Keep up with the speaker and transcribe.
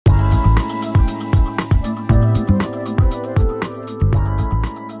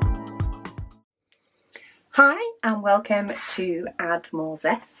and welcome to Add More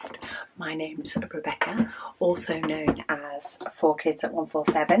Zest. My name's Rebecca, also known as 4Kids at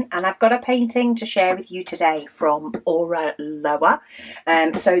 147, and I've got a painting to share with you today from Oraloa.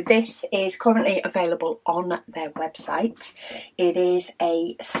 So this is currently available on their website. It is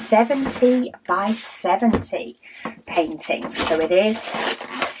a 70 by 70 painting, so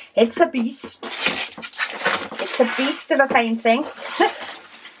it's a beast. It's a beast of a painting.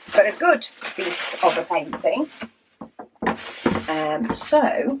 But a good beast of a painting.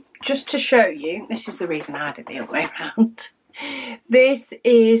 So, just to show you, this is the reason I did the other way around. This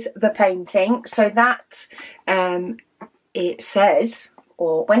is the painting. So that it says,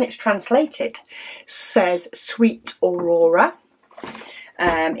 or when it's translated, says Sweet Aurora.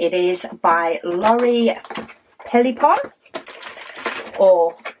 It is by Laurie Pelipon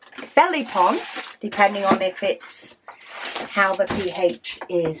or Felipon, depending on if it's how the PH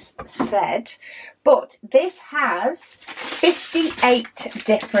is said, but this has 58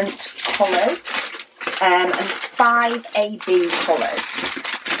 different colours and 5 AB colours.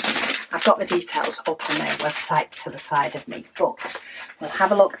 I've got the details up on their website to the side of me, but we'll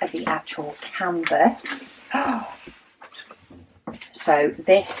have a look at the actual canvas. So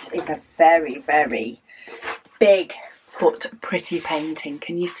this is a very, very big but pretty painting.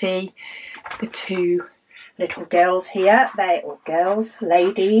 Can you see the two little girls here?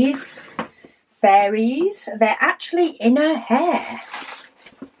 Ladies, fairies. They're actually in her hair.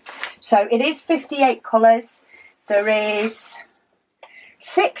 So it is 58 colours. There is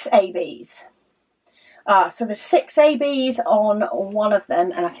 6 ABs. So there's 6 ABs on one of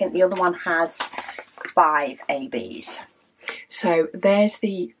them, and I think the other one has 5 ABs. So there's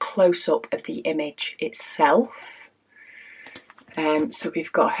the close-up of the image itself. So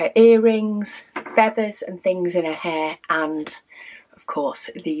we've got her earrings, feathers and things in her hair, and of course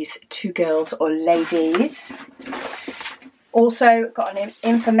these two girls or ladies. Also got an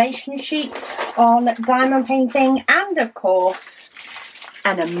information sheet on diamond painting, and of course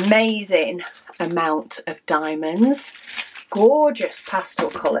an amazing amount of diamonds. Gorgeous pastel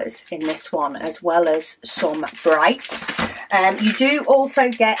colours in this one, as well as some bright. You do also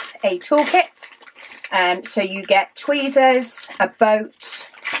get a toolkit. So you get tweezers, a boat,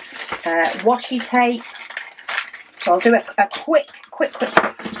 washi tape. So I'll do a quick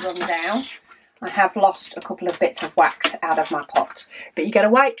rundown. I have lost a couple of bits of wax out of my pot. But you get a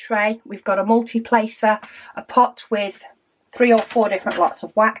white tray. We've got a multi-placer, a pot with 3 or 4 different lots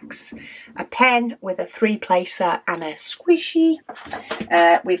of wax, a pen with a 3-placer and a squishy.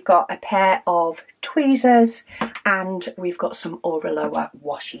 We've got a pair of tweezers, and we've got some Oraloa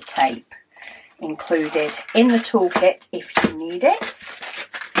washi tape included in the toolkit if you need it.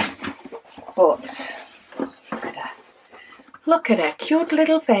 But look at her cute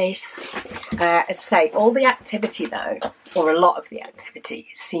little face. As I say, all the activity though, or a lot of the activity,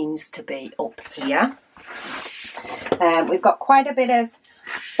 seems to be up here. We've got quite a bit of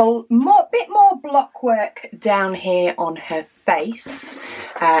bit more block work down here on her face,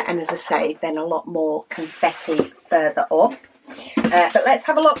 and as I say, then a lot more confetti further up. But let's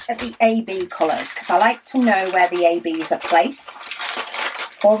have a look at the AB colours, because I like to know where the ABs are placed.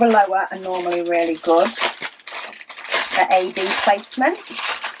 Oraloa are normally really good at AB placement,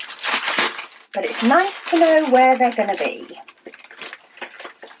 but it's nice to know where they're going to be.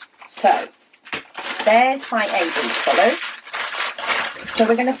 So there's my AB colours. So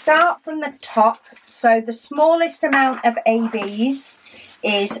we're going to start from the top. So the smallest amount of ABs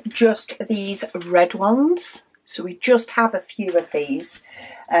is just these red ones. So we just have a few of these.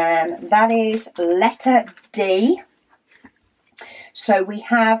 That is letter D. So we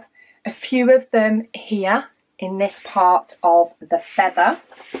have a few of them here in this part of the feather.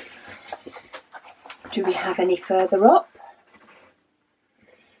 Do we have any further up?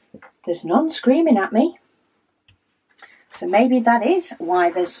 There's none screaming at me. So maybe that is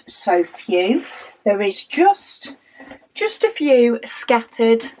why there's so few. There is just a few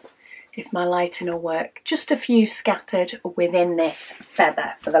scattered. If my lighting will work, just a few scattered within this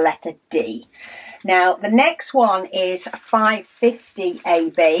feather for the letter D. Now the next one is 550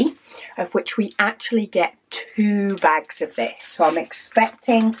 AB, of which we actually get 2 bags of this, so I'm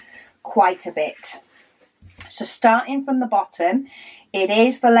expecting quite a bit. So starting from the bottom, it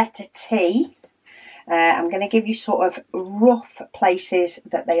is the letter T. I'm going to give you sort of rough places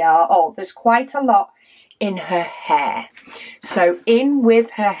that they are. Oh, there's quite a lot in her hair. So in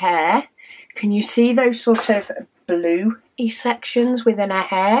with her hair, can you see those sort of blue-y sections within her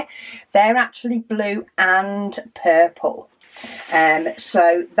hair? They're actually blue and purple.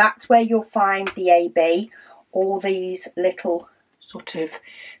 So that's where you'll find the AB. All these little sort of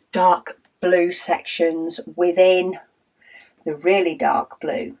dark blue sections within the really dark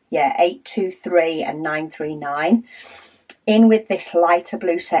blue. Yeah, 823 and 939. In with this lighter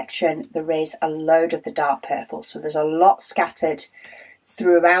blue section, there is a load of the dark purple. So there's a lot scattered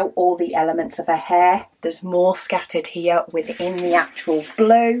throughout all the elements of her hair. There's more scattered here within the actual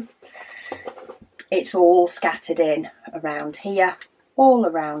blue. It's all scattered in around here, all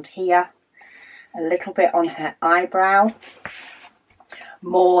around here. A little bit on her eyebrow.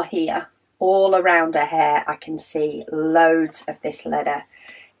 More here. All around her hair I can see loads of this letter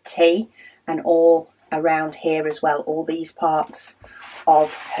T, and all around here as well, all these parts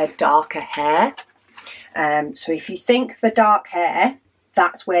of her darker hair. So if you think the dark hair,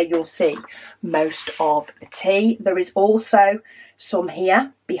 that's where you'll see most of the T. There is also some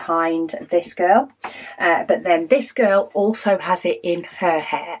here behind this girl, but then this girl also has it in her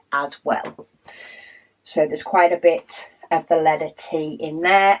hair as well. So there's quite a bit of the letter T in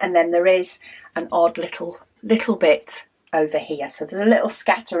there, and then there is an odd little bit over here. So there's a little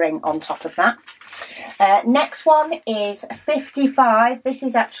scattering on top of that. Next one is 55. This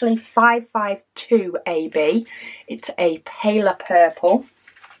is actually 552 AB. It's a paler purple.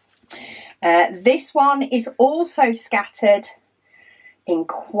 This one is also scattered in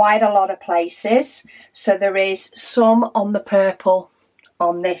quite a lot of places. So there is some on the purple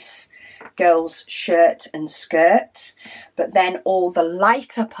on this girl's shirt and skirt, but then all the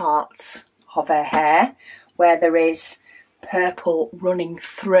lighter parts of her hair where there is purple running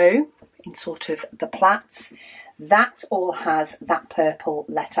through in sort of the plaits, that all has that purple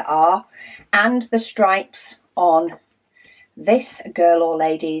letter R, and the stripes on this girl or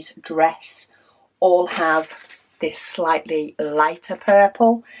lady's dress all have this slightly lighter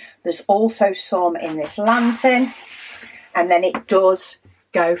purple. There's also some in this lantern, and then it does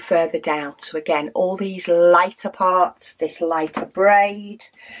go further down. So again, all these lighter parts, this lighter braid,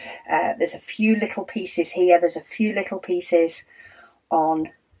 there's a few little pieces here, there's a few little pieces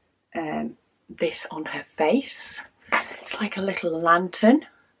on this on her face. It's like a little lantern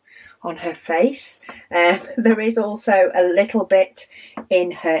on her face. There is also a little bit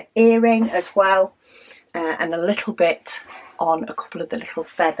in her earring as well, and a little bit on a couple of the little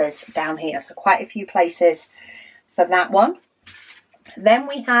feathers down here. So quite a few places for that one. Then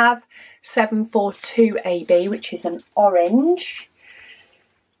we have 742 AB, which is an orange.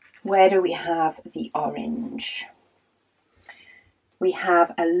 Where do we have the orange? We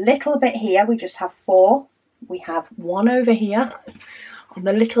have a little bit here. We just have 4. We have one over here on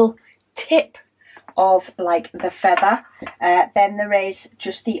the little tip of like the feather. Then there is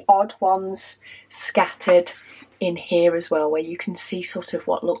just the odd ones scattered in here as well, where you can see sort of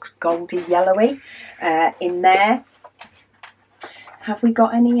what looks goldy yellowy in there. Have we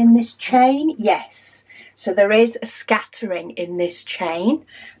got any in this chain? Yes. So there is a scattering in this chain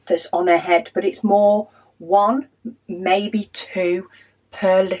that's on her head, but it's more 1, maybe 2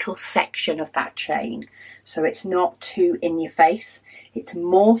 per little section of that chain. So it's not too in your face. It's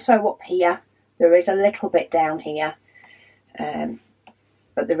more so up here. There is a little bit down here,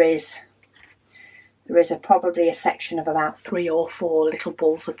 but there is probably a section of about 3 or 4 little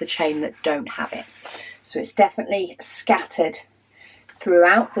balls of the chain that don't have it. So it's definitely scattered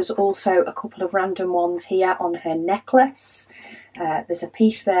throughout. There's also a couple of random ones here on her necklace. There's a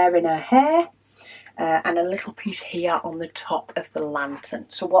piece there in her hair, and a little piece here on the top of the lantern.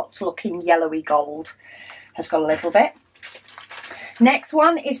 So what's looking yellowy gold has got a little bit. Next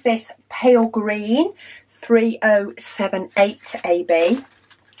one is this pale green 3078 AB,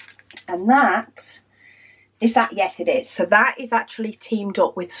 and that is that. Yes, it is. So that is actually teamed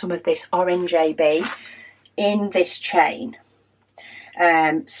up with some of this orange AB in this chain.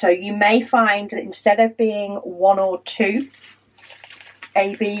 So you may find that instead of being 1 or 2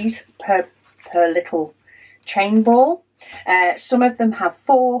 ABs per little chain ball, some of them have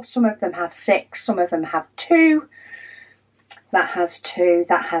 4, some of them have 6, some of them have 2. That has 2,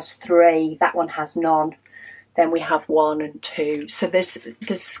 that has 3, that one has none. Then we have 1 and 2. So there's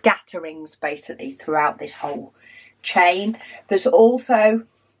scatterings basically throughout this whole chain. There's also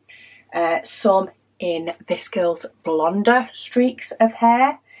some in this girl's blonder streaks of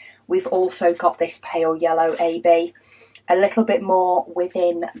hair. We've also got this pale yellow AB, a little bit more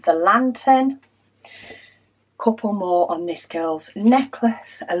within the lantern, couple more on this girl's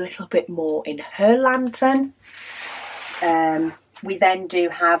necklace, a little bit more in her lantern. We then do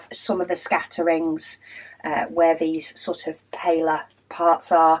have some of the scatterings where these sort of paler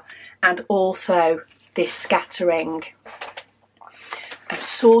parts are, and also this scattering of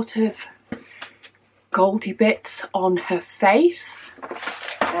sort of goldy bits on her face.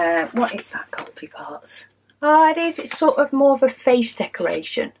 What is that goldy parts? Oh, it is. It's sort of more of a face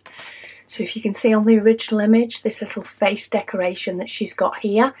decoration. So if you can see on the original image, this little face decoration that she's got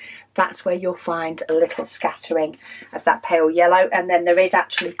here, that's where you'll find a little scattering of that pale yellow. And then there is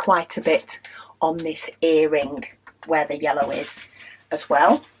actually quite a bit on this earring where the yellow is as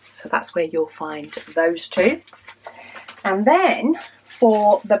well. So that's where you'll find those two. And then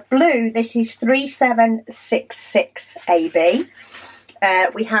for the blue, this is 3766 AB.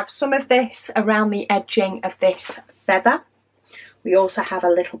 We have some of this around the edging of this feather. We also have a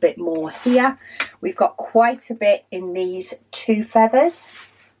little bit more here. We've got quite a bit in these two feathers.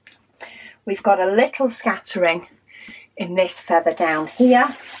 We've got a little scattering in this feather down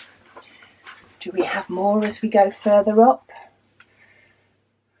here. Do we have more as we go further up?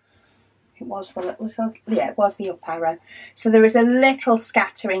 It was the up arrow. So there is a little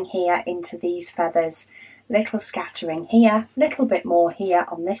scattering here into these feathers. Little scattering here, little bit more here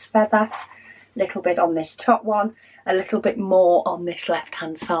on this feather, little bit on this top one, a little bit more on this left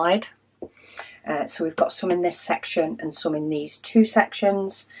hand side. So we've got some in this section and some in these two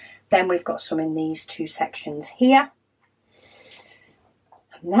sections. Then we've got some in these two sections here.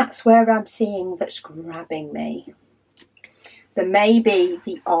 And that's where I'm seeing that's grabbing me. There may be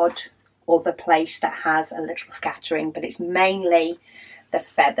the odd other place that has a little scattering, but it's mainly the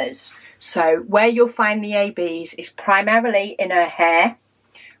feathers. So where you'll find the ABs is primarily in her hair,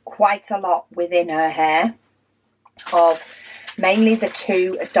 quite a lot within her hair, of mainly the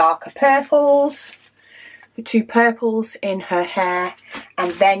two darker purples, the two purples in her hair,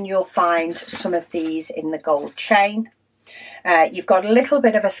 and then you'll find some of these in the gold chain. You've got a little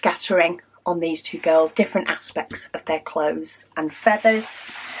bit of a scattering on these two girls, different aspects of their clothes and feathers,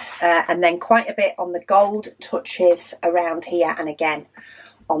 and then quite a bit on the gold touches around here, and again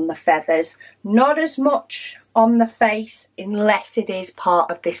on the feathers. Not as much on the face unless it is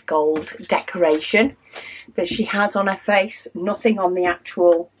part of this gold decoration that she has on her face. Nothing on the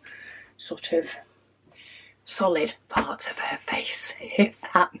actual sort of solid part of her face, if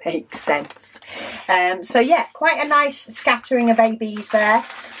that makes sense. So yeah, quite a nice scattering of ABs there.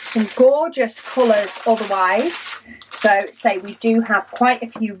 Some gorgeous colours otherwise. So say we do have quite a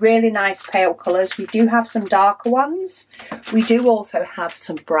few really nice pale colours. We do have some darker ones. We do also have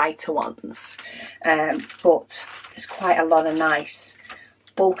some brighter ones. But there's quite a lot of nice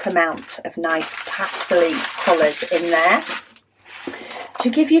bulk amount of nice pastel colours in there to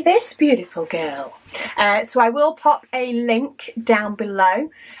give you this beautiful girl. So I will pop a link down below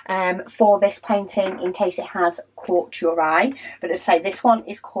for this painting in case it has caught your eye. But as I say, this one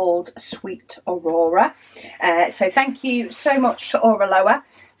is called Sweet Aurora. So thank you so much to Oraloa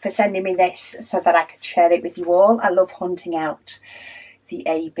for sending me this so that I could share it with you all. I love hunting out the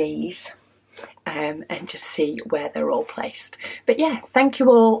ABs and just see where they're all placed. But yeah, thank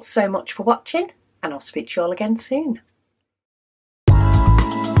you all so much for watching, and I'll speak to you all again soon.